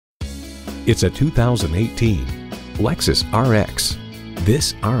It's a 2018 Lexus RX.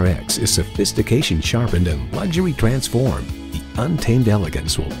 This RX is sophistication sharpened and luxury transformed. The untamed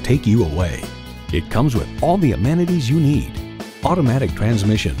elegance will take you away. It comes with all the amenities you need: automatic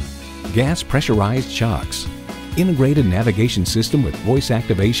transmission, gas pressurized shocks, integrated navigation system with voice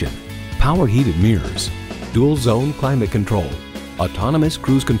activation, power heated mirrors, dual zone climate control, autonomous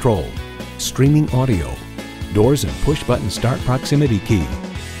cruise control, streaming audio, doors and push button start proximity key,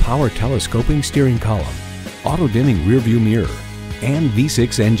 power telescoping steering column, auto dimming rear view mirror, and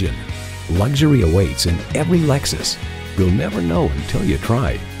V6 engine. Luxury awaits in every Lexus. You'll never know until you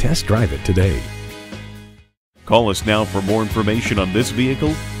try. Test drive it today. Call us now for more information on this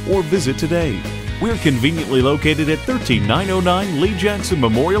vehicle or visit today. We're conveniently located at 13909 Lee Jackson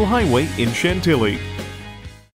Memorial Highway in Chantilly.